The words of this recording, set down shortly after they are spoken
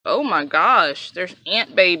Oh my gosh, there's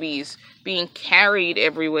ant babies being carried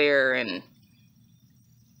everywhere, and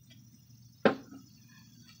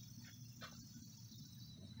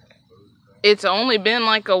it's only been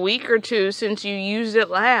like a week or two since you used it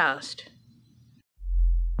last.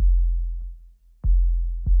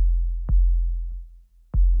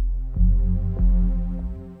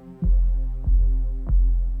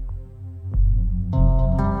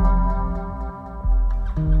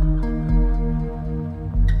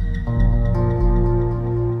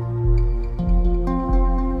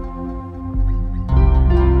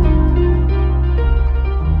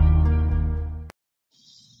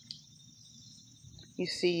 You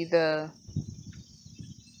see the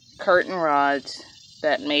curtain rods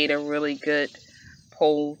that made a really good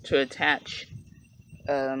pole to attach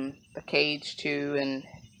the cage to and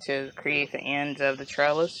to create the ends of the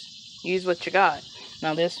trellis. Use what you got.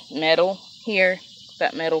 Now this metal here,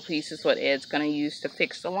 that metal piece is what Ed's going to use to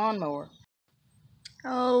fix the lawnmower.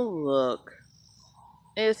 Oh look,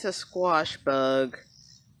 it's a squash bug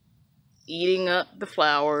eating up the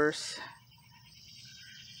flowers.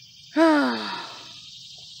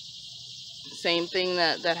 Same thing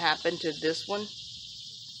that happened to this one.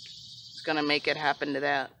 It's gonna make it happen to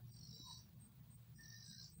that.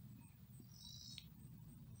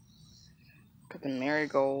 Look at the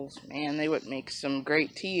marigolds. Man, they would make some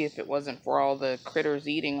great tea if it wasn't for all the critters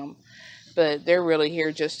eating them. But they're really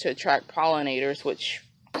here just to attract pollinators, which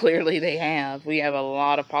clearly they have. We have a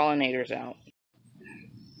lot of pollinators out.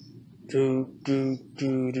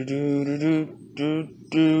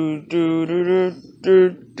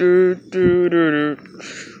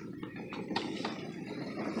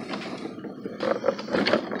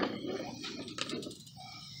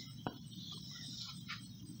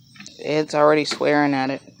 Ed's already swearing at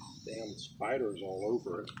it. Damn spiders all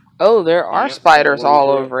over it. Oh, there are spiders all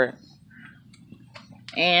over it.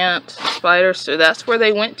 Ants, spiders, so that's where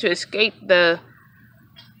they went to escape the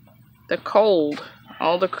cold.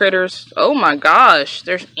 All the critters. Oh my gosh,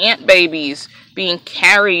 there's ant babies being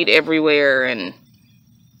carried everywhere, and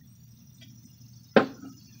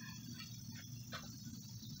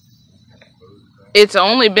it's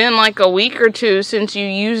only been like a week or two since you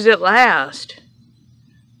used it last.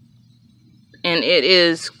 And it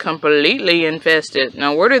is completely infested.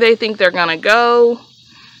 Now, where do they think they're gonna go?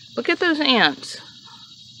 Look at those ants.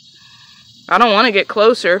 I don't want to get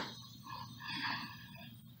closer.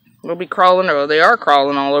 They'll be crawling, or they are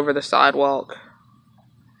crawling all over the sidewalk.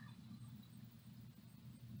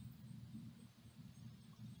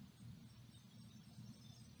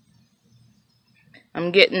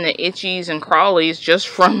 I'm getting the itchies and crawlies just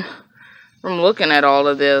from looking at all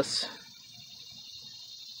of this.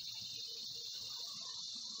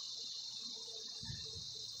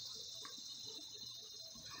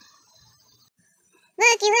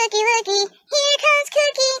 Looky, looky, looky, here comes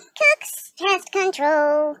Cookie, Cook's Pest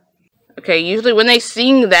Control. Okay, usually when they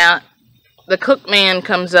sing that, the cook man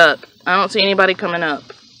comes up. I don't see anybody coming up.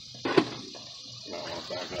 No, I'll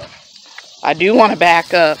back up. I do want to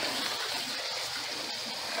back up.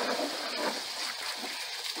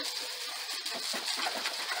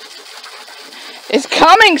 It's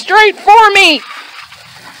coming straight for me!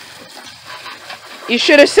 You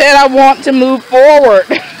should have said I want to move forward.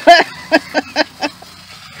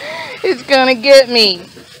 It's gonna get me.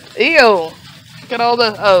 Ew. Look at all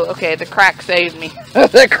the... Oh, okay, the crack saved me.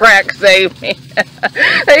 The crack saved me.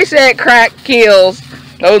 They said crack kills.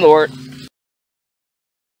 Oh, Lord.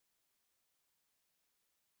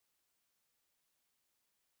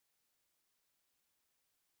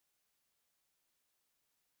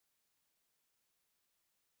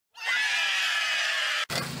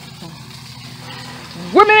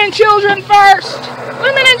 Women and children first!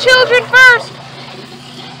 Women and children first!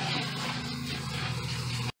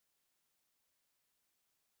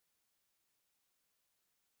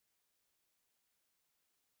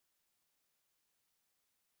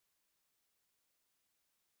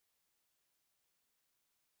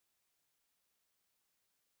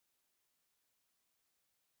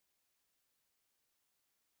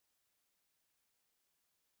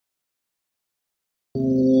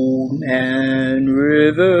 Old man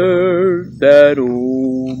river, that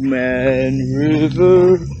old man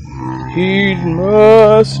river, he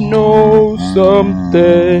must know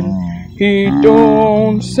something, he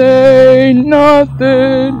don't say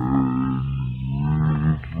nothing.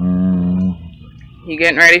 You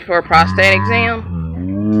getting ready for a prostate exam?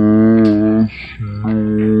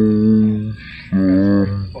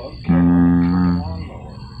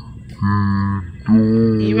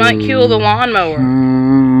 You might kill the lawnmower.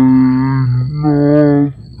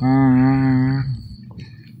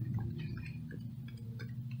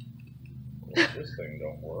 This thing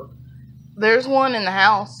don't work. There's one in the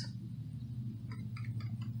house.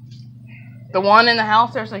 The one in the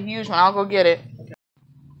house, there's a huge one. I'll go get it.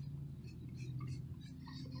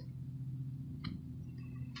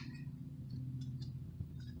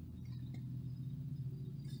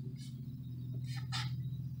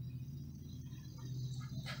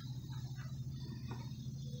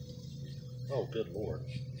 Oh, good Lord.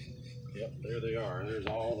 Yep, there they are. There's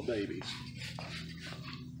all the babies.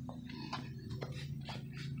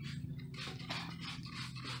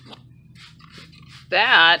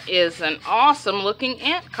 That is an awesome looking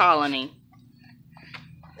ant colony.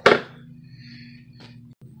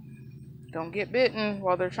 Don't get bitten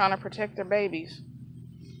while they're trying to protect their babies.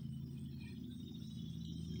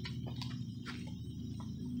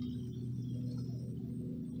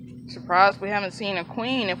 Surprised we haven't seen a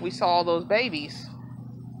queen if we saw all those babies.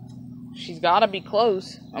 She's got to be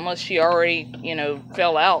close, unless she already, you know,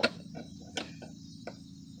 fell out.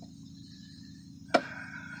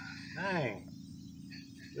 Dang.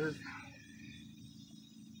 They're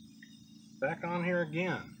back on here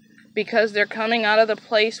again. Because they're coming out of the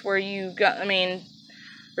place where you got, I mean,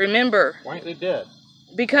 remember. Why ain't they dead?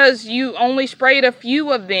 Because you only sprayed a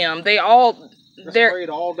few of them. They're sprayed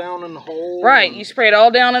all down in the hole. Right, you sprayed all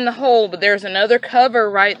down in the hole, but there's another cover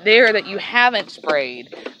right there that you haven't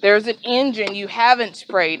sprayed. There's an engine you haven't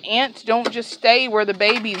sprayed. Ants don't just stay where the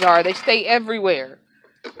babies are. They stay everywhere.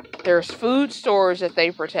 There's food stores that they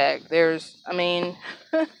protect. There's, I mean...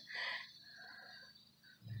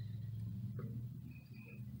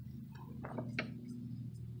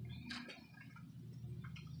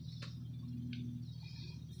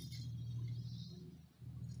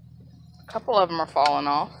 A couple of them are falling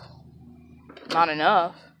off. Not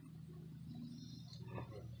enough.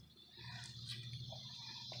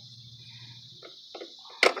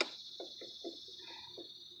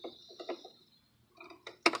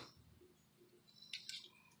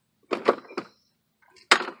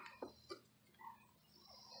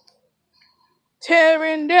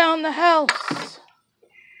 Tearing down the house.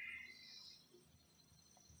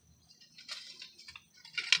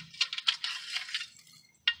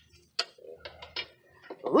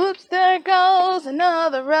 Whoops, there goes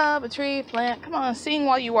another rubber tree plant. Come on, sing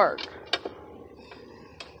while you work.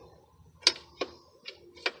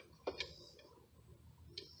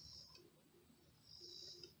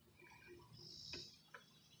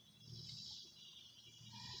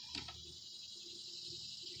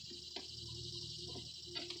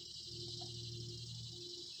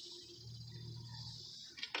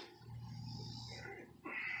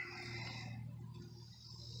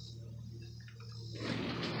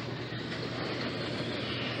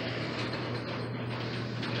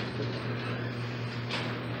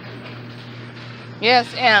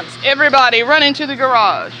 Yes, ants. Everybody, run into the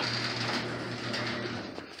garage.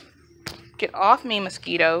 Get off me,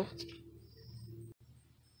 mosquito.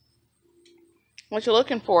 What you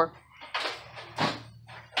looking for?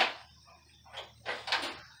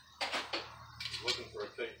 Looking for a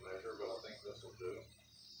tape measure, but I think this will do.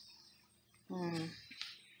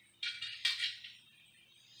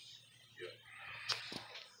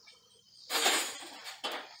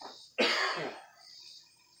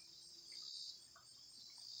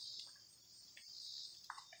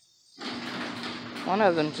 One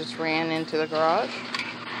of them just ran into the garage,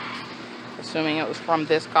 assuming it was from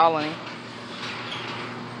this colony.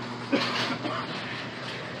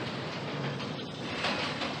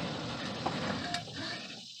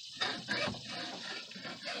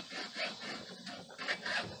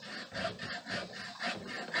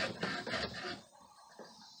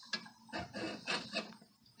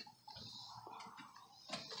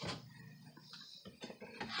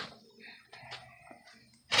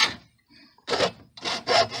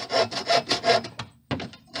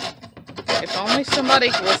 If only somebody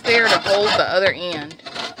was there to hold the other end.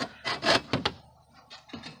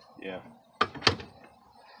 Yeah.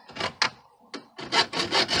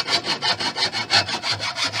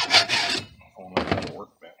 On another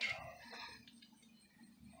workbench.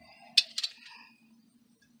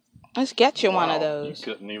 Let's get you one of Wow, those.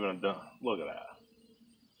 You couldn't even have done. Look at that.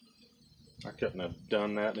 I couldn't have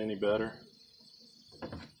done that any better.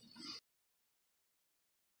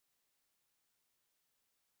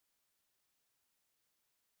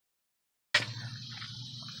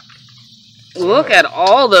 Look at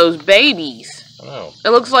all those babies. I know. It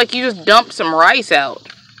looks like you just dumped some rice out.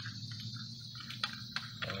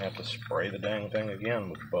 I have to spray the dang thing again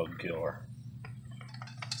with bug killer.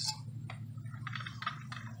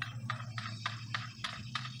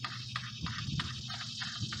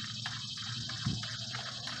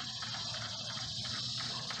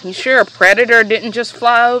 You sure a predator didn't just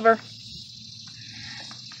fly over?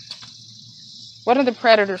 What are the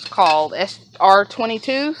predators called?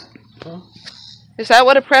 SR-22s? Huh? Is that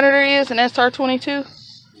what a predator is? An SR-22?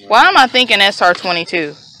 Why am I thinking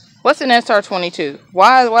SR-22? What's an SR-22?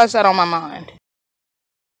 Why is that on my mind?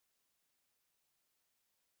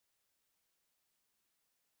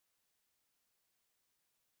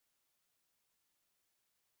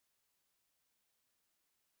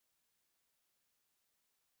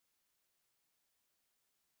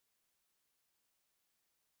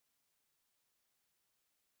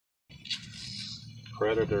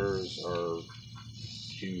 Predators are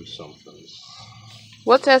Q something.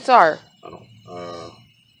 What's SR? I don't.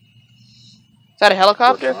 Is that a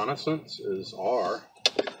helicopter? Reconnaissance is R.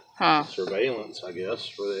 Huh. Surveillance, I guess,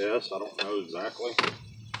 for the S. I don't know exactly.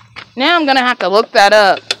 Now I'm gonna have to look that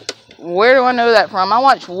up. Where do I know that from? I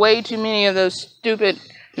watch way too many of those stupid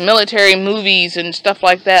military movies and stuff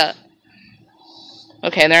like that.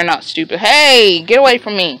 Okay, they're not stupid. Hey, get away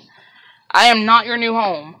from me. I am not your new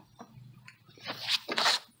home.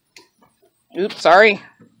 Oops, sorry.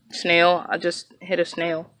 Snail. I just hit a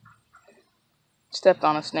snail. Stepped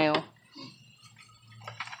on a snail.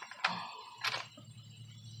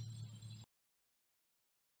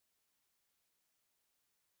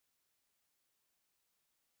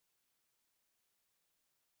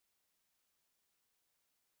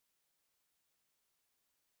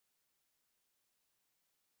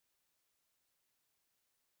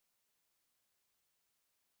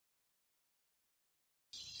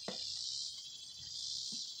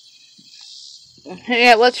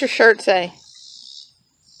 Yeah, what's your shirt say?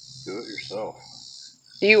 Do it yourself.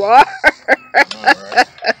 You are? Alright.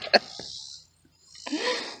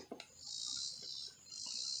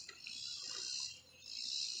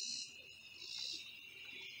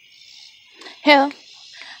 Help.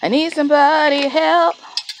 I need somebody help.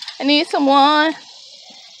 I need someone.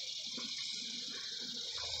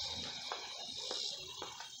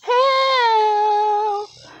 Help.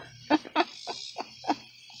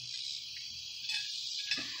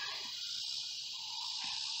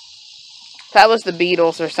 That was the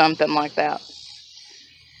Beatles or something like that.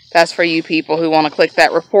 That's for you people who want to click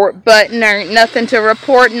that report button. There ain't nothing to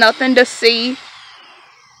report, nothing to see.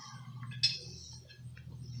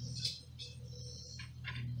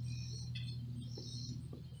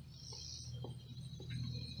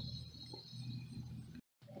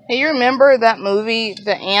 Hey, you remember that movie,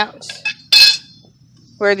 The Ants?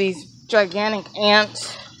 Where these gigantic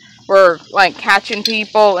ants were like catching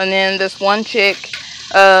people, and then this one chick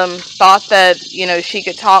thought that, you know, she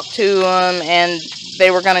could talk to them and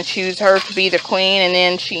they were going to choose her to be the queen, and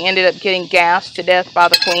then she ended up getting gassed to death by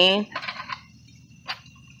the queen.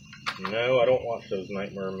 No, I don't watch those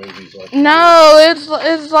nightmare movies like No,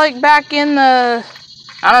 it's like back in the,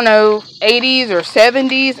 I don't know, 80s or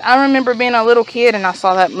 70s. I remember being a little kid and I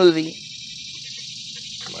saw that movie.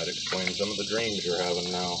 Might explain some of the dreams you're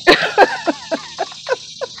having now.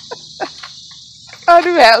 I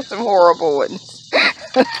do have some horrible ones.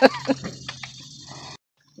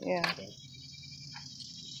 Yeah.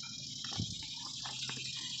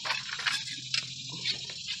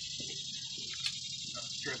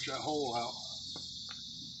 Stretch that hole out.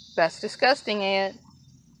 That's disgusting, Ed.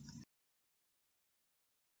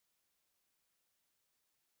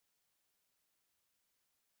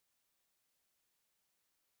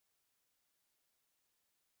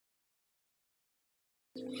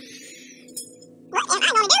 What am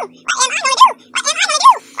I gonna do? What am I gonna do? What am I gonna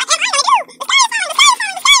do? What am I gonna do? The sky is falling, the sky is falling,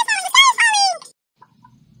 the sky is falling, the sky is falling!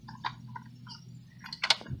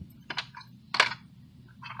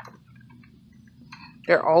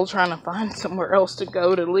 They're all trying to find somewhere else to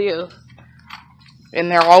go to live.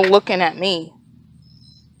 And they're all looking at me.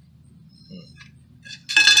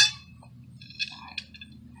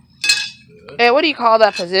 Good. Hey, what do you call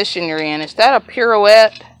that position you're in? Is that a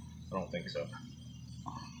pirouette? I don't think so.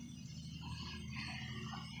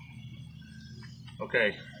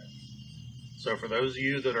 Okay, so for those of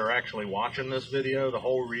you that are actually watching this video, the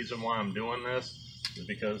whole reason why I'm doing this is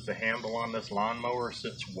because the handle on this lawnmower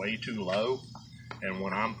sits way too low, and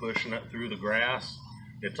when I'm pushing it through the grass,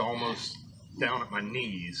 it's almost down at my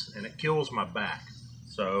knees, and it kills my back.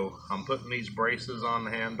 So I'm putting these braces on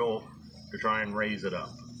the handle to try and raise it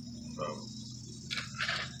up. So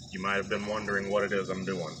you might have been wondering what it is I'm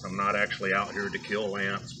doing. I'm not actually out here to kill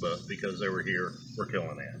ants, but because they were here, we're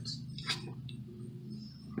killing ants.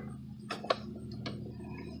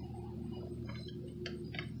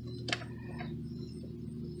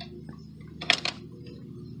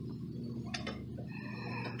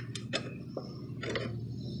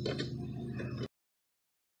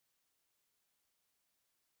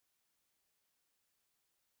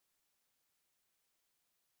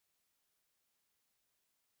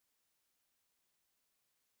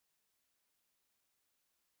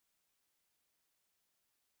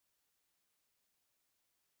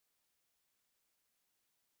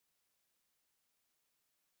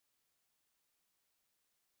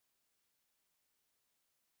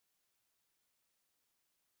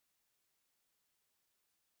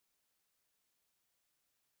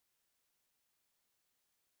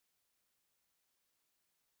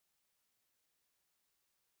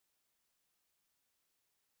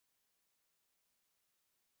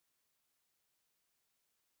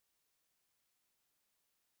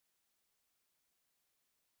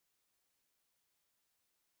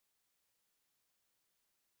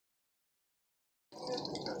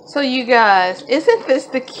 So you guys, isn't this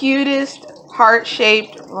the cutest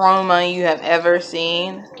heart-shaped Roma you have ever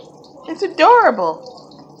seen? It's adorable.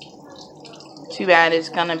 Too bad it's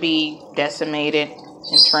gonna be decimated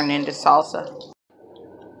and turned into salsa.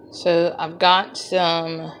 So I've got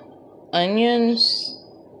some onions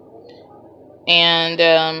and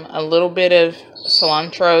a little bit of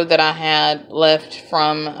cilantro that I had left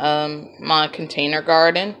from my container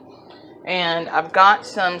garden. And I've got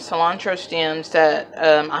some cilantro stems that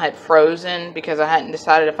I had frozen because I hadn't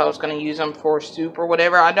decided if I was going to use them for soup or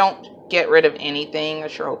whatever. I don't get rid of anything. I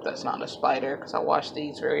sure hope that's not a spider because I wash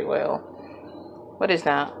these very well. What is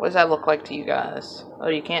that? What does that look like to you guys? Oh,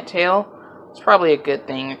 you can't tell? It's probably a good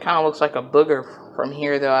thing. It kind of looks like a booger from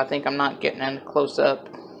here, though. I think I'm not getting in close up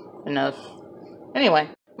enough. Anyway,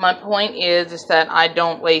 my point is that I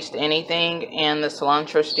don't waste anything, and the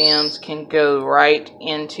cilantro stems can go right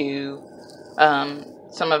into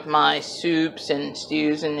some of my soups and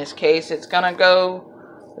stews. In this case, it's gonna go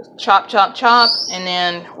chop, chop, chop, and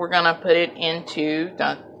then we're gonna put it into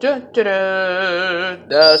the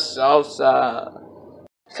salsa.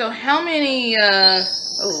 So how many,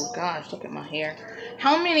 oh gosh, look at my hair.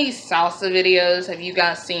 How many salsa videos have you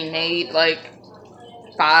guys seen made? Like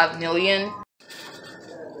 5 million?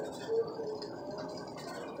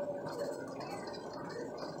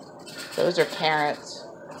 Those are carrots.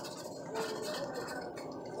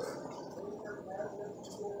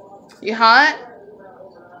 You hot?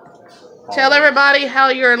 Tell everybody how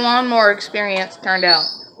your lawnmower experience turned out.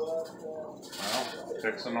 Well,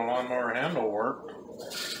 fixing the lawnmower handle worked.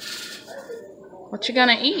 What you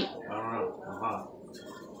gonna eat? I don't know. I'm hot.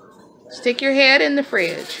 Stick your head in the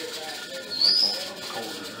fridge.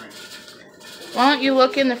 Why don't you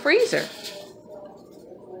look in the freezer?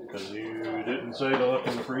 Because you didn't say to look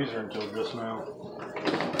in the freezer until just now.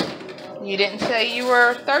 You didn't say you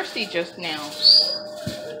were thirsty just now.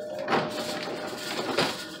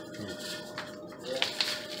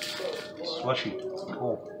 Slushy.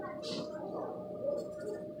 Cool.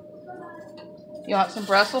 You want some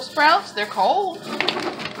Brussels sprouts? They're cold.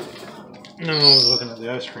 No, I was looking at the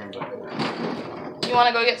ice cream back there. You want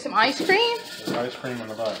to go get some ice cream? There's ice cream in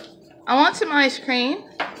the back. I want some ice cream.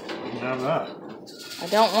 You can have that. I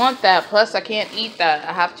don't want that. Plus, I can't eat that.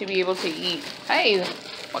 I have to be able to eat. Hey,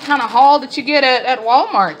 what kind of haul did you get at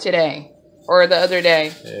Walmart today? Or the other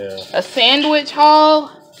day? Yeah. A sandwich haul?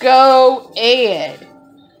 Go Ed.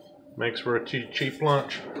 Makes for a cheap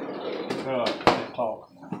lunch. Can't talk.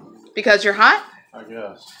 Because you're hot? I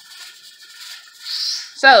guess.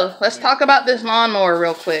 So, let's talk about this lawnmower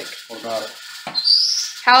real quick. What about it?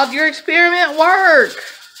 How'd your experiment work?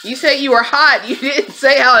 You say you were hot. You didn't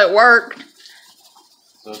say how it worked.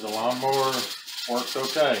 So the lawnmower worked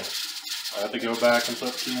okay. I had to go back and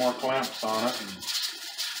put 2 more clamps on it.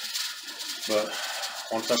 But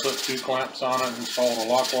once I put 2 clamps on it and installed a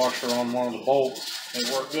lock washer on one of the bolts,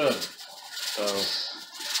 it worked good.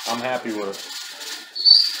 So I'm happy with it.